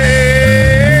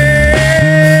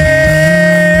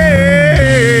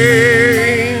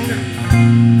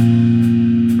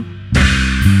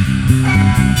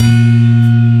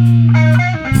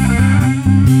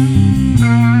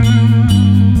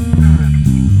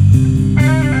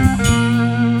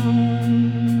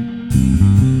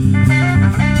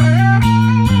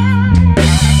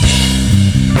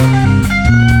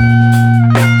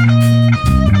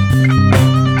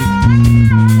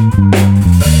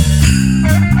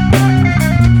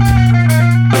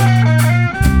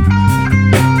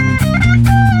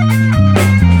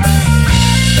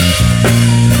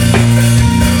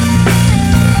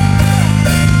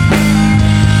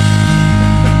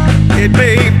 It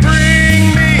may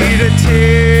bring me to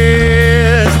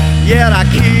tears, yet I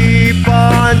keep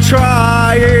on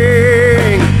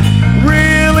trying,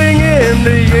 reeling in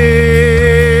the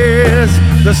years,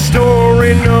 the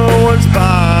story no one's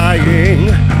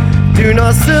buying. Do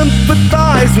not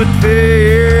sympathize with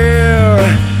fear,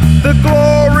 the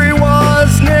glory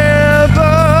was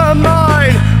never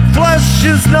mine. Flesh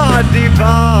action's not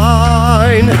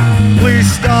divine.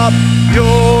 Please stop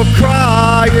your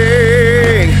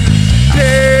crying.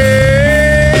 Pain.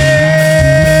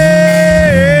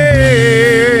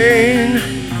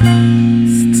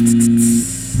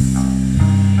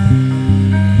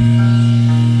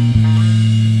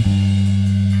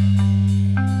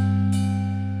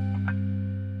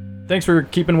 Thanks for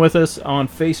keeping with us on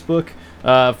Facebook.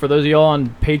 For those of y'all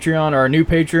on Patreon, our new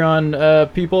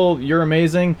Patreon people, you're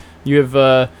amazing. You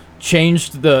have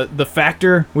changed the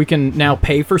factor. We can now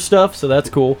pay for stuff, so that's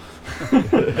cool.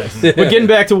 But getting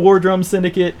back to War Drum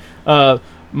Syndicate,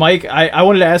 Mike, I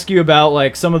wanted to ask you about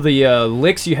like some of the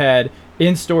licks you had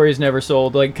in Stories Never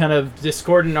Sold, like kind of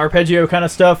discordant arpeggio kind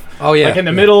of stuff. Oh yeah, like in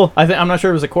the middle. I'm not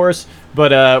sure it was a chorus,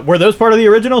 but were those part of the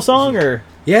original song or?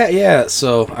 Yeah.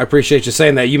 So I appreciate you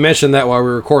saying that. You mentioned that while we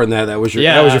were recording that. That was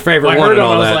your favorite I one heard and them,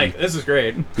 all I was that. like, this is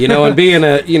great. You know, and being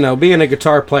a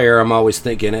guitar player, I'm always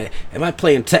thinking, hey, am I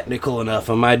playing technical enough?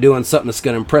 Am I doing something that's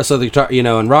going to impress other guitar? You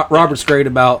know, and Robert's great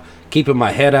about keeping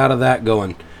my head out of that.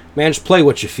 Going, man, just play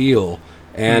what you feel.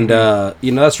 And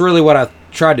that's really what I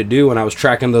tried to do when I was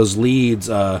tracking those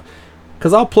leads.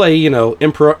 Because I'll play,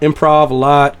 improv a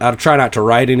lot. I'll try not to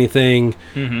write anything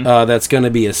that's going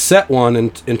to be a set one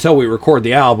until we record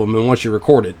the album. And once you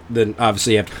record it, then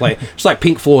obviously you have to play it. Just like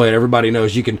Pink Floyd, everybody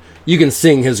knows you can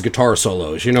sing his guitar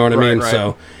solos. You know what I mean? Right.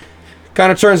 So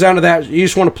kind of turns down to that. You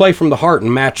just want to play from the heart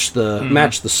and match the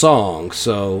song.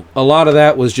 So a lot of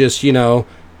that was just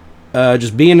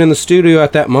just being in the studio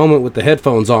at that moment with the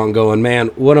headphones on, going, man,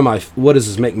 what does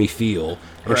this make me feel?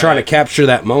 And trying to capture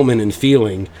that moment and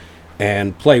feeling.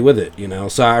 And play with it,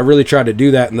 So I really tried to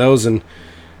do that in those, and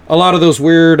a lot of those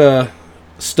weird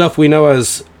stuff we know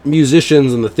as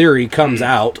musicians and the theory comes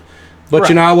out. But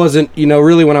I wasn't,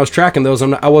 really when I was tracking those,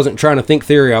 I wasn't trying to think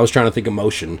theory. I was trying to think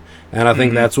emotion, and I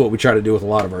think that's what we try to do with a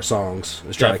lot of our songs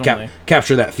is try to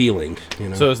capture that feeling.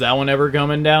 So is that one ever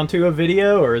coming down to a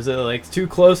video, or is it like too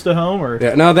close to home, or?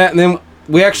 Yeah, no, that and then.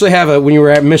 We actually have when you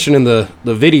were mentioning the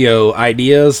video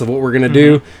ideas of what we're going to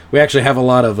do, we actually have a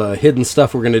lot of hidden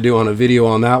stuff we're going to do on a video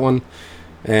on that one.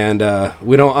 And I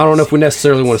don't know if we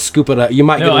necessarily want to scoop it up. You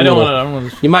might get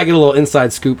you might get a little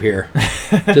inside scoop here.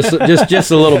 just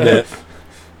a little bit.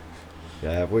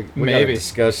 Yeah, we Maybe gotta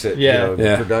discuss it.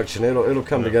 The production, it'll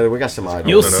come together. We got some ideas.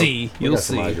 You'll see.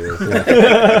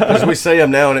 Because we say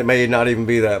them now, and it may not even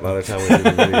be that by the time we do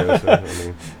the video.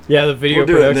 So, the video we'll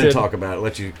do production. it and then talk about it.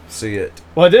 Let you see it.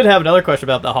 Well, I did have another question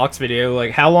about the Hawks video.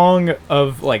 Like, how long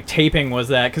of like taping was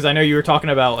that? Because I know you were talking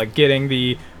about like getting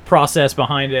the process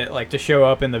behind it, like to show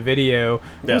up in the video.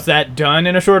 Was that done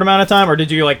in a short amount of time, or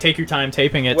did you like take your time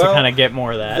taping it to kind of get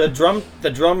more of that? The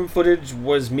drum footage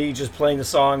was me just playing the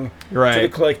song right. to the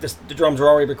click. The drums were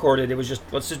already recorded. It was just,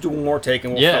 let's just do one more take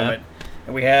and we'll film it.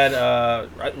 And we had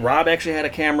Rob actually had a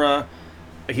camera.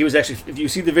 He was actually, if you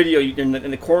see the video, in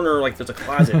the corner, like there's a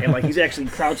closet, and like he's actually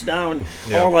crouched down,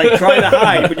 all like trying to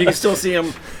hide, but you can still see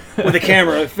him with the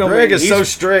camera filming. Greg is so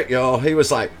strict, y'all. He was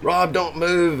like, Rob, don't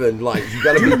move, and like you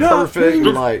got to be perfect,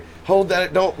 and like hold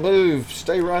that, don't move,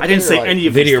 stay right there. I didn't say like, any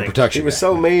of video these production. He was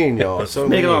so mean, y'all. So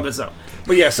making mean. all this up.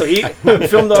 But yeah, so he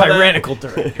filmed all tyrannical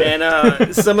that. director. And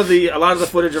a lot of the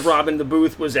footage of Rob in the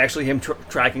booth was actually him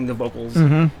tracking the vocals.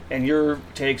 And your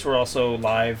takes were also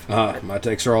live. My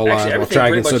takes are all live while everything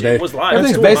tracking. pretty much was live.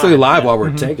 Everything's It's basically live. live while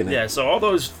we're taking it. Yeah, so all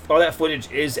that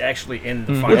footage is actually in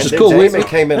the final. Which is And cool. then Damon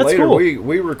came in That's later. cool.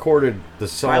 We recorded the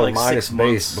song Probably like minus 6 bass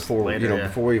months before later,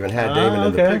 before we even had Damon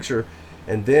in the picture.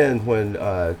 And then when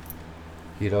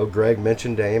Greg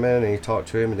mentioned Damon and he talked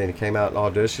to him, and then he came out and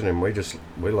auditioned, and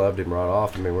we loved him right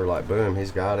off. I mean, we're like, boom,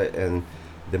 he's got it. And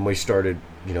then we started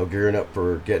gearing up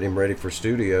for getting him ready for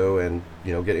studio, and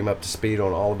getting him up to speed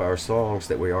on all of our songs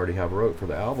that we already have wrote for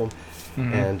the album.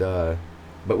 And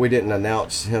but we didn't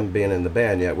announce him being in the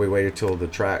band yet. We waited till the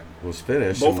track was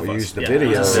finished, Both and of we us. used the Yeah, video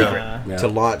it was a secret. to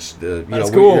launch the. That's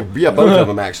cool. Both of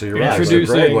them actually. You're right. So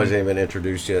Introducing. Greg wasn't even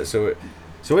introduced yet, so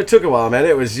it took a while, man.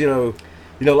 It was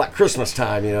like Christmas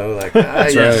time, like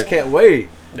I just can't wait.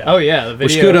 Oh yeah, the video.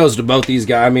 Which kudos to both these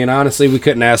guys. I mean, honestly, we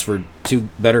couldn't ask for two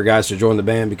better guys to join the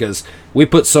band because we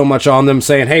put so much on them,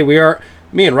 saying, "Hey,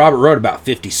 me and Robert wrote about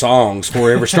 50 songs before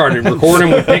we ever started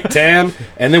recording. We picked 10,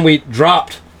 and then we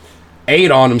dropped 8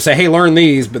 on them. Say, hey, learn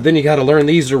these, but then you got to learn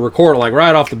these to record, like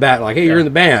right off the bat. Like, hey, you're in the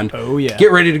band. Oh yeah,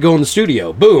 get ready to go in the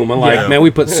studio. Boom! And like, man,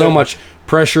 we put so much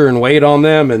pressure and weight on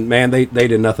them, and man, they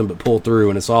did nothing but pull through,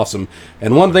 and it's awesome.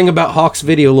 And one thing about Hawks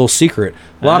video, a little secret,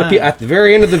 a lot of people at the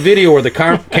very end of the video where the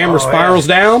camera spirals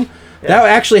down, that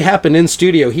actually happened in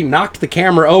studio. He knocked the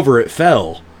camera over, it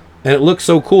fell, and it looked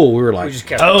so cool. We were like, We just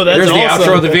kept Oh, that's there's the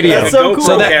awesome. outro of the video. That's so cool.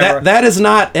 So Camera. that is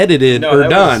not edited No, or that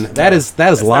done. was- That is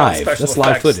That's not live. special That's live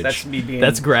effects. footage. That's me being.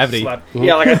 That's gravity. slapped.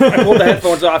 Yeah, like I pulled the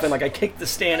headphones off and like I kicked the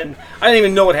stand and I didn't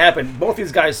even know what happened. Both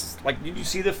these guys, like, did you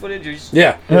see the footage? Or just,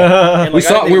 Yeah. and, We like,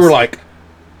 saw I it. We were didn't- like,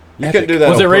 You couldn't do that.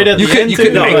 Was on it right at purpose. the You end? could- too? you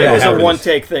couldn't No, make it was that a one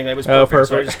take thing. It was Oh, perfect.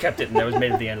 So I perfect. just kept it and that was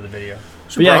made at the end of the video.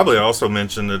 Should Yeah. probably also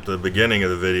mention at the beginning of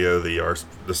the video our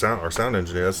sound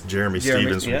engineer. That's Jeremy Jeremy,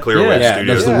 Stevens from yeah. Clearwave yeah,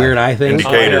 Studios. does the weird eye thing.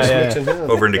 Indicator. Oh, yeah, yeah. Mention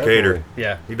him, Over in Decatur. definitely.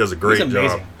 Yeah, He does a great He's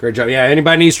amazing. job. Great job. Yeah,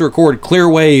 anybody needs to record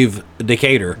Clearwave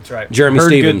Decatur. That's right. Jeremy Heard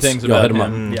Stevens. good things Go about hit him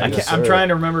him. up. Yeah, Yes, I'm sir. trying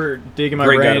to remember, digging my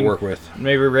Great brain. guy to work with.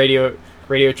 Maybe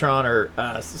Radiotron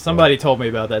or somebody told me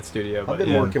about that studio. I've But been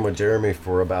yeah. working with Jeremy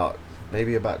for about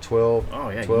 12. Oh,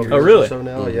 yeah, 12 years. Oh, years really? or so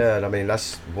now. Yeah, and I mean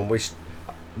that's when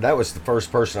that was the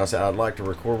first person I said I'd like to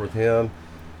record with him.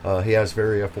 He has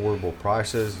very affordable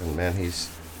prices, and man, he's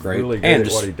Great. really good And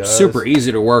at what he just does. super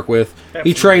easy to work with.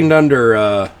 Absolutely. He trained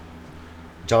under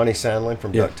Johnny Sandlin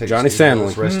from Yeah, Duck Tape Johnny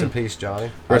Studios. Sandlin. Rest in peace,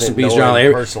 Johnny. I Rest in didn't peace, know Johnny. him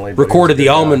They personally, but recorded he the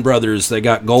was a good Allman guy. Brothers. They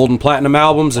got gold and platinum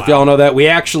albums. If y'all know that, we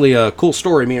actually cool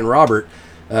story. Me and Robert,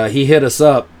 he hit us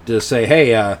up to say,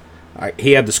 hey,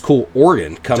 he had this cool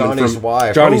organ coming Johnny's from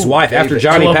wife. Johnny's Ooh, wife gave after it-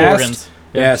 Johnny I love passed. organs.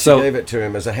 Yeah, She so gave it to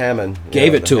him as a Hammond.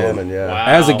 Gave it the to him. Hammond, yeah. Wow.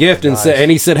 as a gift, and Nice.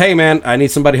 he said, "Hey man, I need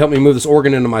somebody to help me move this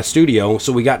organ into my studio."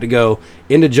 So we got to go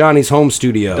into Johnny's home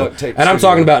studio, Duct tape and I'm studio.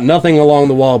 talking about nothing along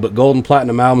the wall but gold and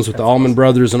platinum albums with the Allman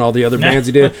Brothers and all the other bands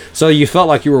he did. So you felt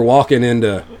like you were walking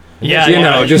into, Yeah, you yeah.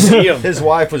 know, just See 'em. His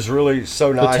wife was really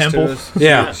so nice temple? to us.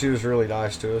 Yeah. she was really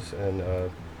nice to us, and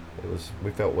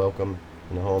we felt welcome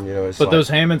in the home. You know, it's But like, those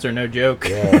Hammonds are no joke.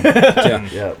 yeah,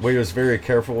 yeah. We was very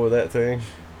careful with that thing.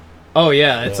 Oh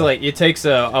yeah, it's Yeah. like it takes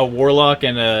a warlock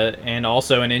and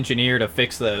also an engineer to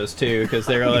fix those too, because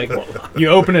they're like you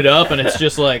open it up and it's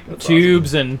just like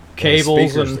tubes and And the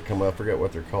cables speakers and that come up, I forget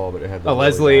what they're called, but it had the A really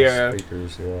Leslie, nice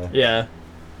speakers. Yeah, yeah,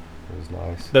 it was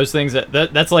nice. those things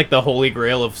that's like the holy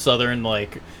grail of southern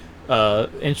like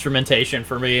instrumentation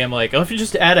for me. I'm like, oh, if you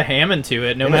just add a Hammond to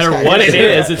it, no And it's matter got what it history.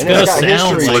 is, it's And gonna it's got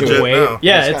sound history like to it way. now.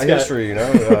 Yeah, it's got history. You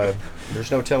know, there's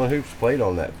no telling who's played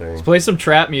on that thing. Play some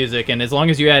trap music, and as long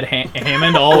as you add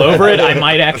Hammond all over it, I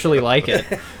might actually like it.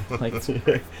 Like,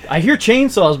 I hear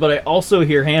chainsaws, but I also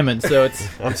hear Hammond, so it's.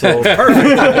 I'm so old.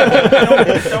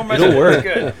 Don't mess It'll with it. work.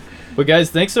 It's good. But guys,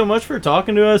 thanks so much for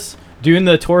talking to us, doing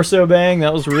the torso bang.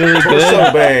 That was really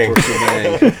Torso good. bang.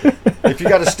 If you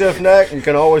got a stiff neck, you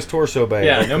can always torso bang.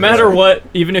 Yeah, no matter what,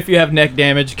 even if you have neck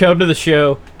damage, come to the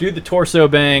show, do the torso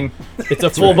bang. It's a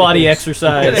full body They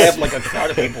exercise. have like a crowd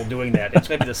of people doing that. It's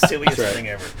maybe the silliest thing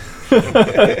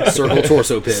ever. circle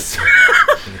torso pits.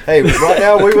 Hey, right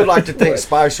now we would like to thank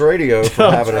Spice Radio for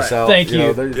having us out. Thank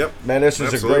you. Yep. Man, this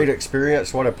was a Absolutely. great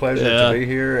experience. What a pleasure Yeah. to be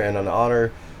here and an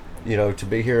honor, to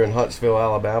be here in Huntsville,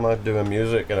 Alabama, doing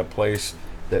music in a place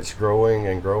that's growing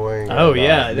and growing. Oh, And,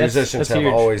 yeah, that's- musicians that's have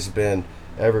huge. always been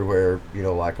everywhere.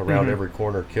 Like around Mhm. every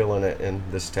corner, killing it in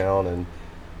this town, and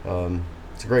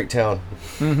it's a great town.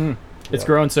 Hmm. It's Yeah.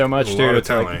 growing so much A too. lot of It's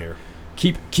like, talent here.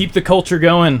 keep the culture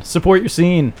going. Support your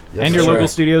scene Yes, and your sir. local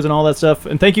studios and all that stuff.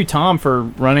 And thank you, Tom, for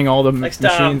running all the Thanks,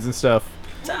 Tom. machines and stuff.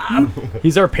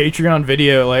 He's our Patreon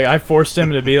video. Like I forced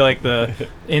him to be like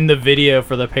in the video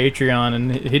for the Patreon,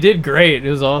 and he did great. It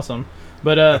was awesome.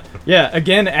 But yeah,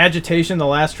 again, Agitation, the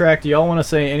last track. Do y'all want to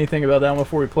say anything about that one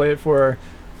before we play it for our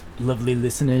lovely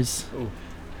listeners?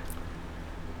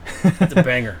 It's a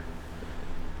banger.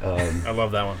 Kind I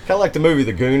love that one. of like the movie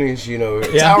The Goonies.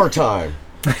 It's Yeah. our time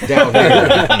down here.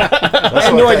 I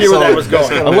had no idea where that was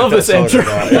going. I love this intro.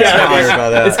 Yeah,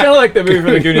 Yeah. It's kind of like the movie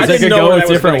for the Goonies. They could go where in that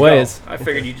was different gonna go. ways. I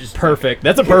figured you just Perfect.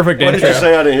 That's a perfect What did intro. you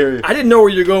say? I didn't hear you. I didn't know where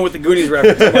you were going with the Goonies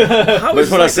reference. I'm like, how But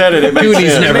is when I said it made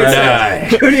Goonies sense. never Made die.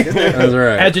 sense. That's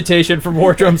right. Agitation from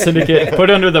War Drum Syndicate. Put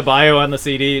under the bio on the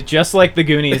CD, just like the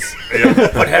Goonies.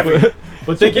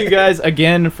 But thank you guys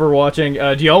again for watching.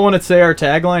 Do y'all want to say our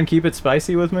tagline? Keep it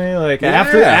spicy with me. Like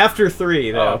after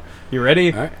 3 though. Oh. You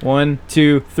ready? All right. 1,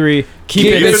 2, 3. Keep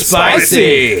it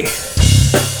spicy.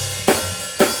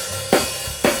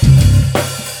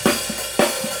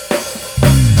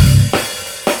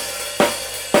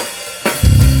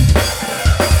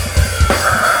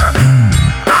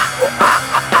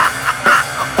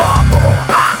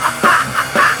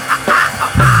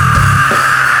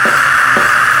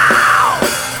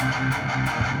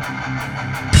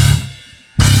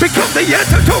 Become the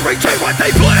answer to reaching what they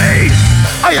bleed.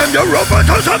 I am your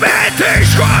overdose of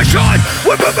anti-discretion.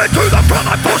 We're moving to the front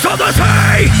line force of the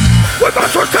sea. We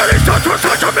must resist each other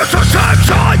such a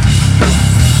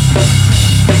misconception.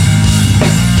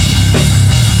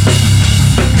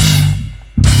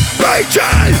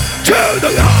 Reaching to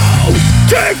the hole,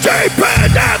 dig deep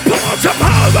in and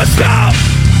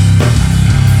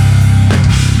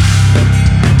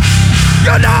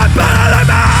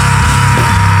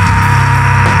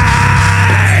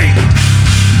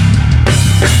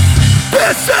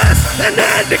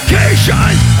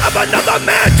completion of another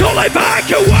mental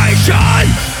evacuation.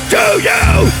 Do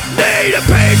you need a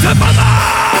piece of my mind?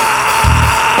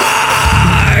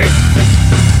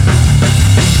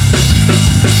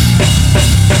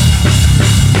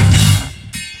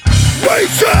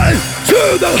 Reaching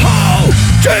to the hole,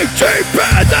 deep in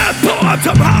the forms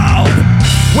of hope.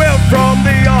 We're from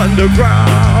the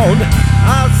underground,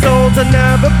 our souls are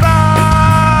never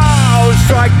bound,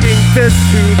 striking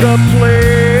fists to the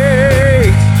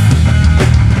plate.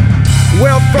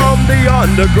 We're from the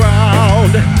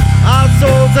underground, our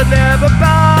souls are never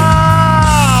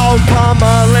bound,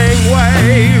 pummeling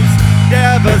waves,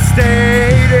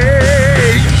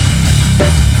 devastating.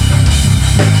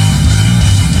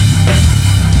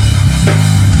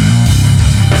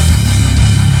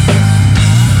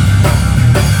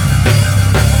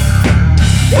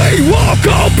 We walk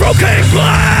on broken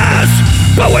glass,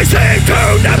 but we seem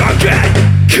to never get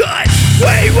cut.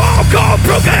 We walk on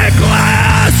broken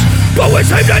glass, but we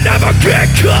seem to never get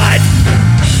cut.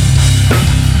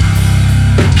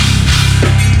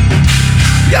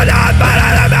 You're not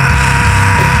better than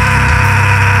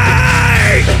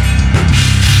me.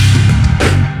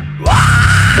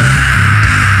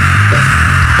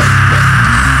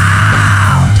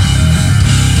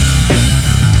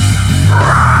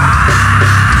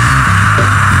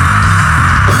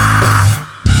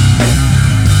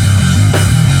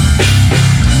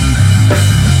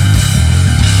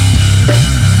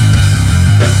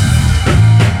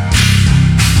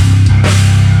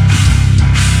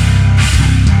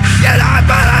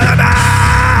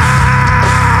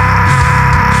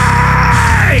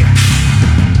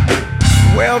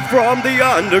 From the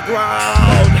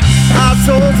underground, our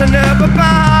souls are never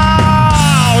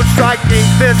bound, striking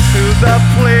fists to the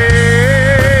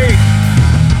plate.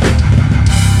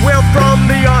 We're from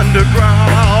the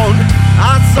underground,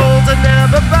 our souls are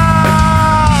never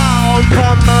bound,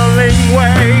 pummeling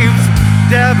waves,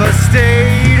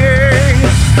 devastating.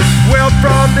 We're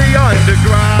from the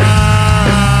underground.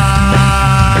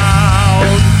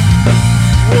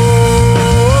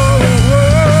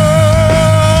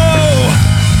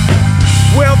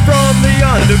 We're from the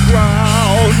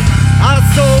underground, our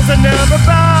souls are never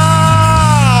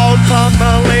bound,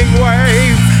 pummeling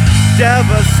waves,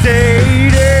 devastating.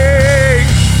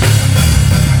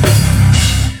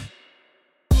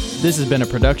 This has been a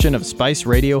production of Spice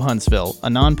Radio Huntsville, a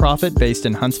nonprofit based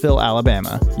in Huntsville,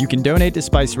 Alabama. You can donate to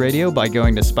Spice Radio by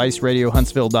going to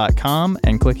spiceradiohuntsville.com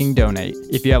and clicking donate.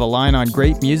 If you have a line on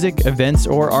great music, events,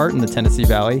 or art in the Tennessee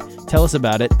Valley, tell us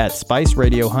about it at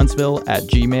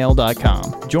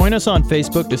spiceradiohuntsville@gmail.com. Join us on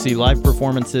Facebook to see live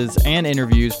performances and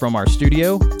interviews from our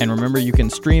studio. And remember, you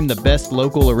can stream the best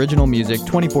local original music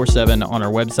 24/7 on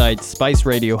our website,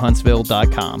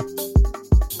 spiceradiohuntsville.com.